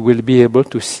case, you will be able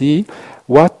to see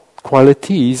what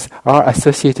qualities are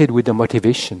associated with the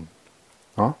motivation.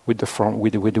 With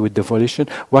the volition,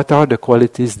 what are the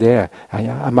qualities there?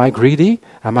 Am I greedy?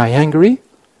 Am I angry?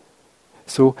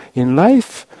 So in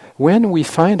life, when we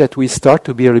find that we start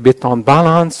to be a little bit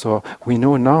unbalanced, or we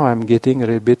know now I'm getting a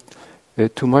little bit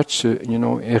too much,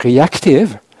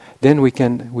 reactive, then we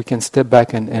can step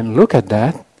back and look at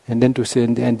that, and then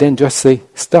and then just say,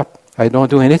 stop. I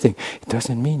don't do anything. It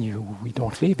doesn't mean we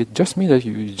don't leave. It just means that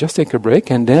you just take a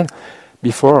break, and then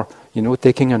before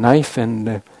taking a knife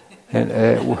and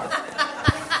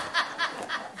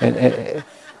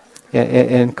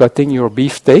cutting your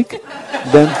beefsteak,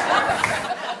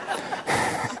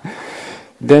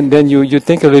 then you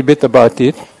think a little bit about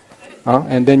it,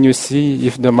 and then you see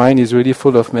if the mind is really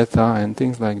full of metta and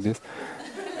things like this.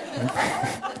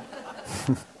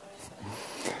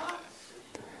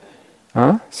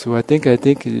 So I think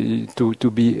to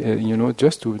be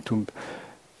just to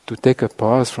take a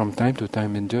pause from time to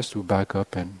time and just to back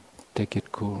up and take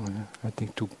it cool. I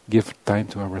think to give time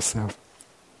to ourselves.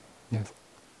 Yes.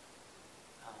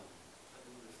 I've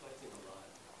been reflecting a lot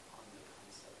on the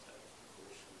concept of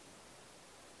volition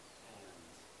and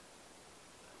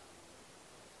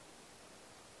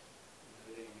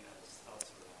noting as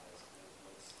thoughts arise,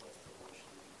 what's the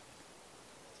volition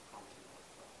that's prompting that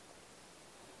thought.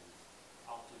 And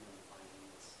often I'm finding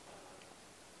it's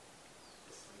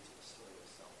linked to the story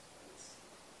of self, and it's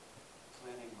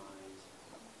planning mind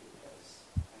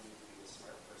because I need to be a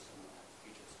smart person in that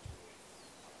future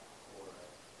situation, or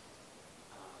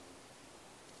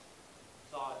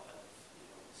thought of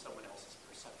someone else's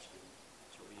perception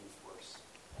to reinforce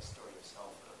a story of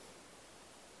self of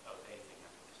they think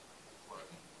I'm or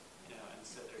and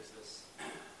so there's this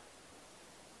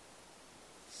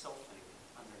selfing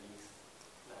underneath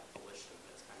that volition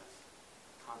that's kind of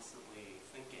constantly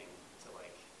thinking to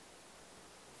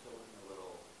fill in the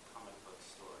little comic book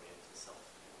story into self.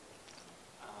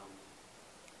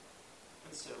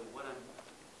 And so what I'm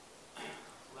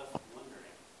left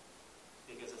wondering,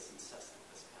 because it's incessant,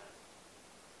 this kind of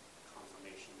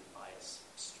confirmation bias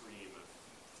stream of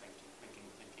thinking to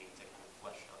kind of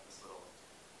flesh out this little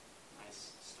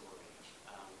nice story.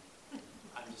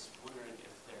 I'm just wondering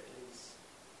if there is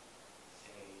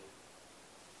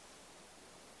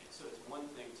so it's one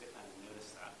thing to kind of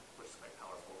notice that, which is quite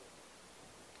powerful.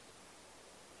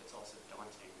 It's also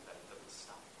daunting that it doesn't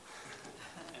stop.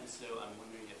 And so I'm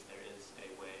wondering if there is a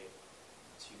way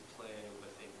to play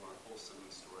with a more wholesome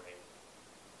story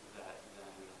that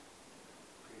then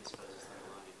predisposes the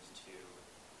mind to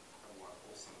a more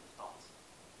wholesome thought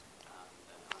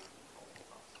than unhelpful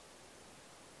thoughts.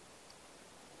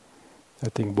 I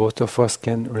think both of us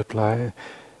can reply.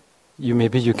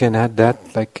 Maybe you can add that.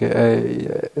 I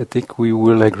think we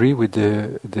will agree with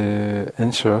the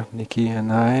answer, Nikki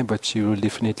and I, but she will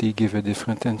definitely give a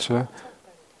different answer.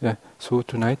 Yeah. So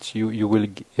tonight you will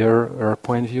hear her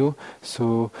point of view.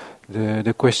 So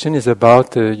the question is about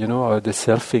the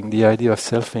selfing, the idea of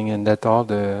selfing, and that all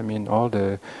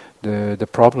the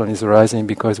problem is arising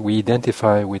because we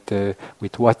identify with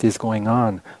what is going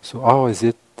on. So how is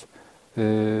it?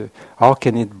 How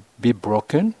can it be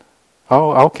broken?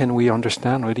 How can we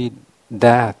understand really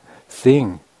that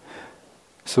thing?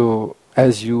 So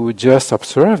as you just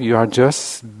observe, you are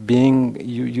just being,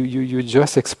 you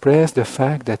just express the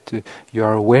fact that you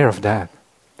are aware of that.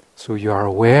 So you are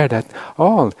aware that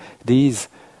all these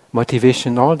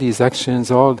motivation, all these actions,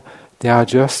 they are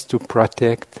just to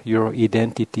protect your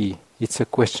identity. It's a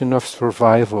question of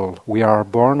survival. We are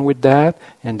born with that,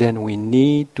 and then we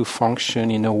need to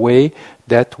function in a way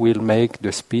that will make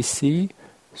the species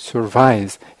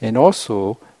survive, and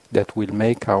also that will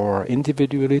make our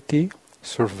individuality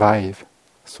survive.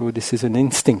 So this is an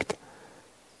instinct.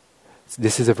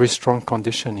 This is a very strong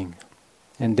conditioning.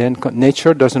 And then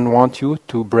nature doesn't want you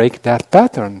to break that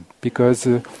pattern because,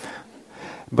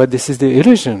 but this is the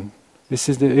illusion. This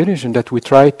is the illusion that we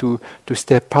try to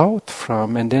step out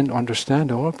from and then understand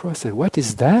the whole process. What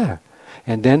is that?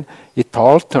 And then it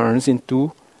all turns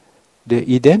into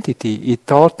the identity,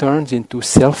 it all turns into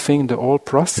selfing the whole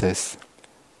process.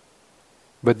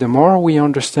 But the more we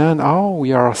understand how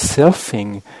we are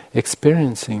selfing,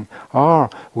 experiencing, or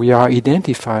we are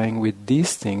identifying with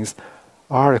these things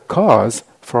are a cause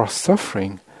for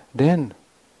suffering, then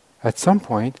at some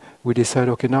point we decide,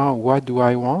 okay, now what do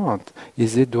I want?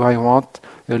 Do I want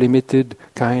a limited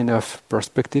kind of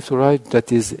perspective to life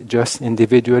that is just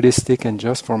individualistic and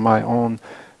just for my own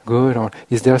good, or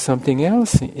is there something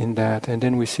else in that? And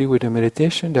then we see with the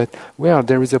meditation that, well,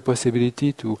 there is a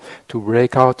possibility to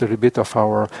break out a little bit of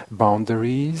our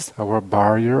boundaries, our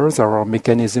barriers, our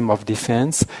mechanism of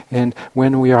defense. And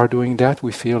when we are doing that,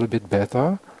 we feel a bit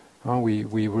better. We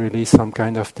release some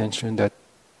kind of tension that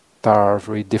are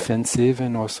very defensive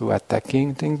and also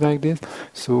attacking, things like this.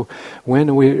 So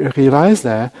when we realize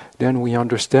that, then we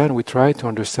understand, we try to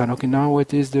understand, okay, now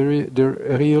what is the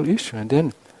real issue? And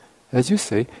then, as you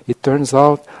say, it turns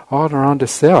out all around the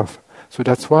self. So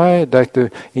that's why,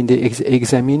 in the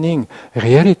examining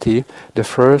reality, the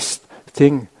first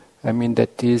thing,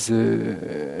 that is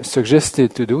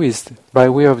suggested to do is by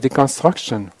way of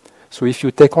deconstruction. So if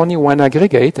you take only one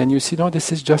aggregate and you see, no,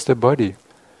 this is just a body.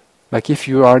 Like if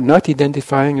you are not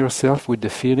identifying yourself with the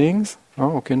feelings,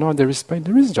 there is pain.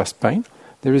 There is just pain.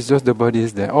 There is just the body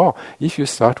is there. Or if you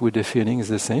start with the feeling, it's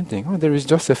the same thing. There is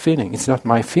just a feeling. It's not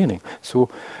my feeling. So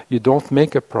you don't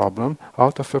make a problem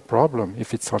out of a problem.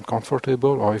 If it's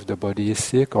uncomfortable, or if the body is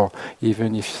sick, or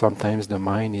even if sometimes the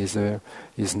mind is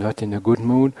not in a good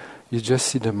mood, you just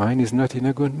see the mind is not in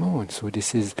a good mood. So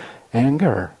this is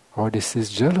anger, or this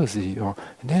is jealousy,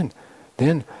 and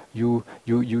then you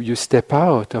step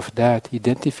out of that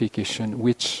identification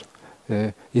which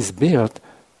is built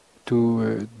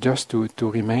to just to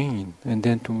remain, and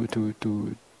then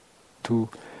to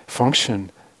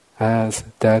function as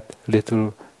that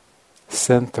little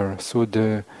center. So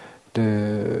the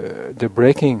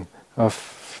breaking of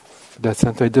that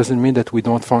center, it doesn't mean that we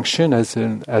don't function as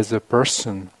a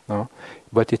person, no?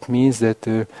 But it means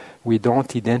that we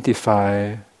don't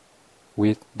identify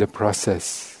with the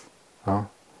process.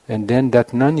 And then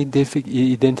that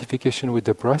non-identification with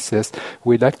the process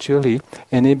will actually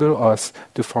enable us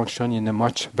to function in a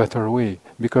much better way,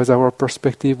 because our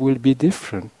perspective will be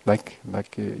different. Like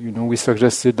we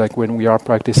suggested, like when we are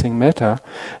practicing metta,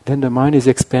 then the mind is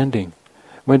expanding.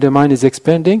 When the mind is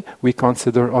expanding, we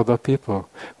consider other people.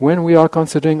 When we are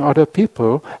considering other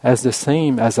people as the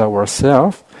same as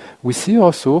ourselves, we see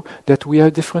also that we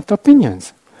have different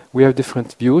opinions. We have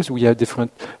different views, we have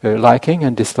different liking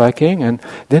and disliking, and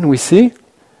then we see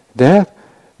that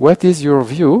what is your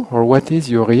view or what is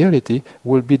your reality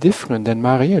will be different than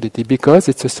my reality, because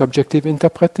it's a subjective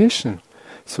interpretation.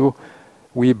 So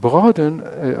we broaden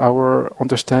our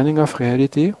understanding of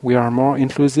reality, we are more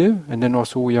inclusive, and then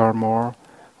also we are more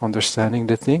understanding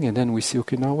the thing, and then we see,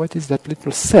 okay, now what is that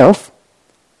little self?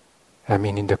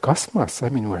 In the cosmos,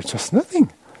 we're just nothing.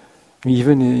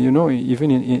 Even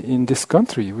in this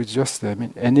country, we're just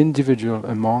an individual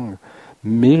among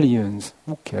millions.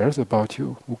 Who cares about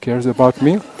you? Who cares about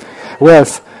me? Well,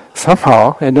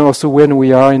 somehow, and also when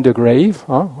we are in the grave,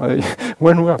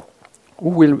 when we are, who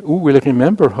will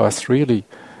remember us really?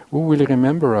 Who will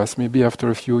remember us? Maybe after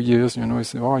a few years,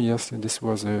 say, oh yes, this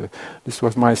was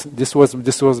my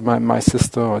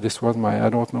sister, or this was my, I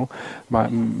don't know,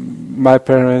 my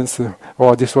parents,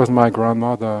 or this was my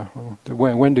grandmother.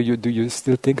 When do you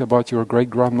still think about your great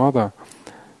grandmother?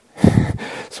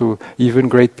 So even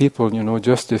great people,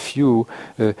 just a few,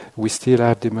 we still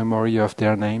have the memory of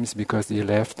their names because they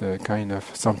left kind of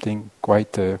something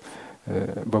quite.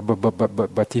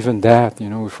 But even that,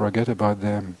 we forget about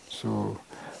them. So.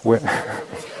 We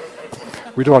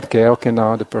don't care. Okay,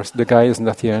 now the guy is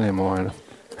not here anymore.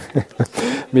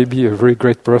 Maybe a very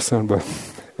great person, but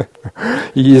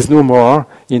he is no more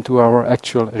into our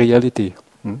actual reality.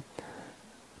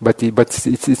 But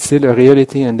it's still a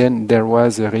reality, and then there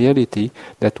was a reality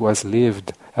that was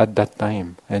lived at that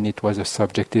time, and it was a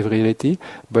subjective reality.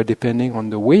 But depending on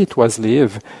the way it was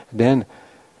lived, then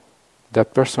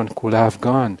that person could have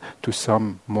gone to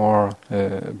some more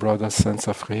broader sense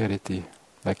of reality.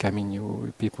 Like,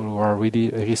 people who are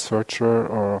really a researcher,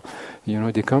 or,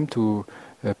 they come to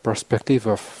a perspective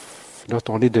of not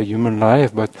only the human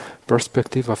life, but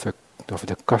perspective of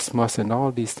the cosmos and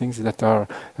all these things that are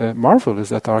marvelous,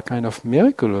 that are kind of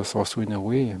miraculous also in a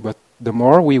way. But the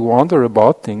more we wonder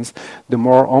about things, the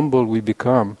more humble we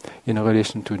become in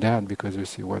relation to that, because we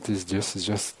see what is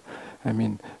just,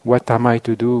 what am I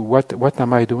to do? What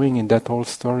am I doing in that whole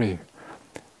story?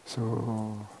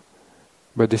 So...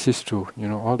 But this is true,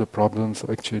 all the problems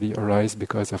actually arise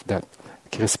because of that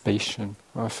crispation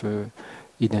of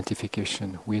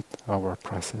identification with our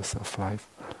process of life.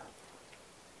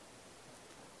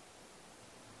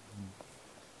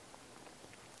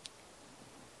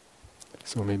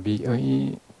 So maybe,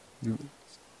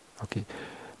 okay,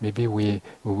 maybe we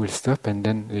will stop, and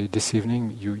then this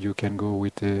evening you can go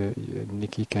with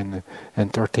Nikki can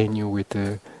entertain you with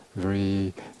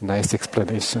very nice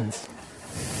explanations.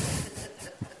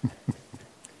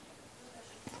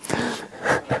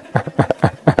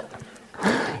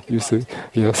 You see,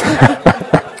 yes.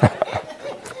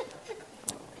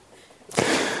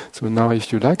 So now,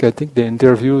 if you like, I think the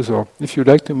interviews, or if you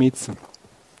like to meet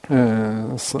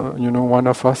one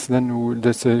of us, then we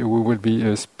will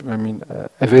be,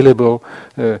 available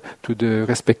to the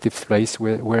respective place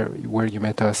where you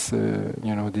met us,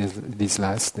 these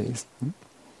last days.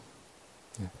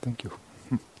 Yeah, thank you.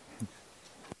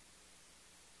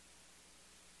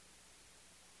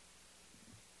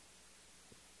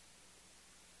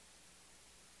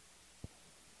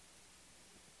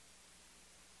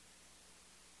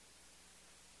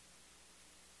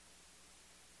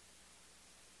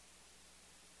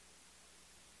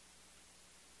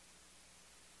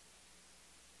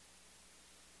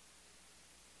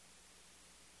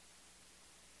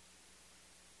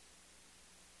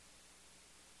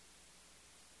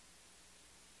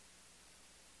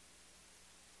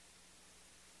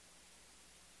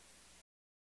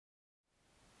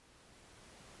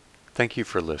 Thank you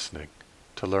for listening.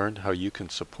 To learn how you can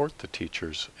support the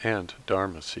teachers and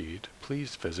Dharma Seed,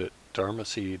 please visit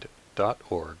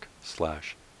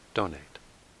dharmaseed.org/donate.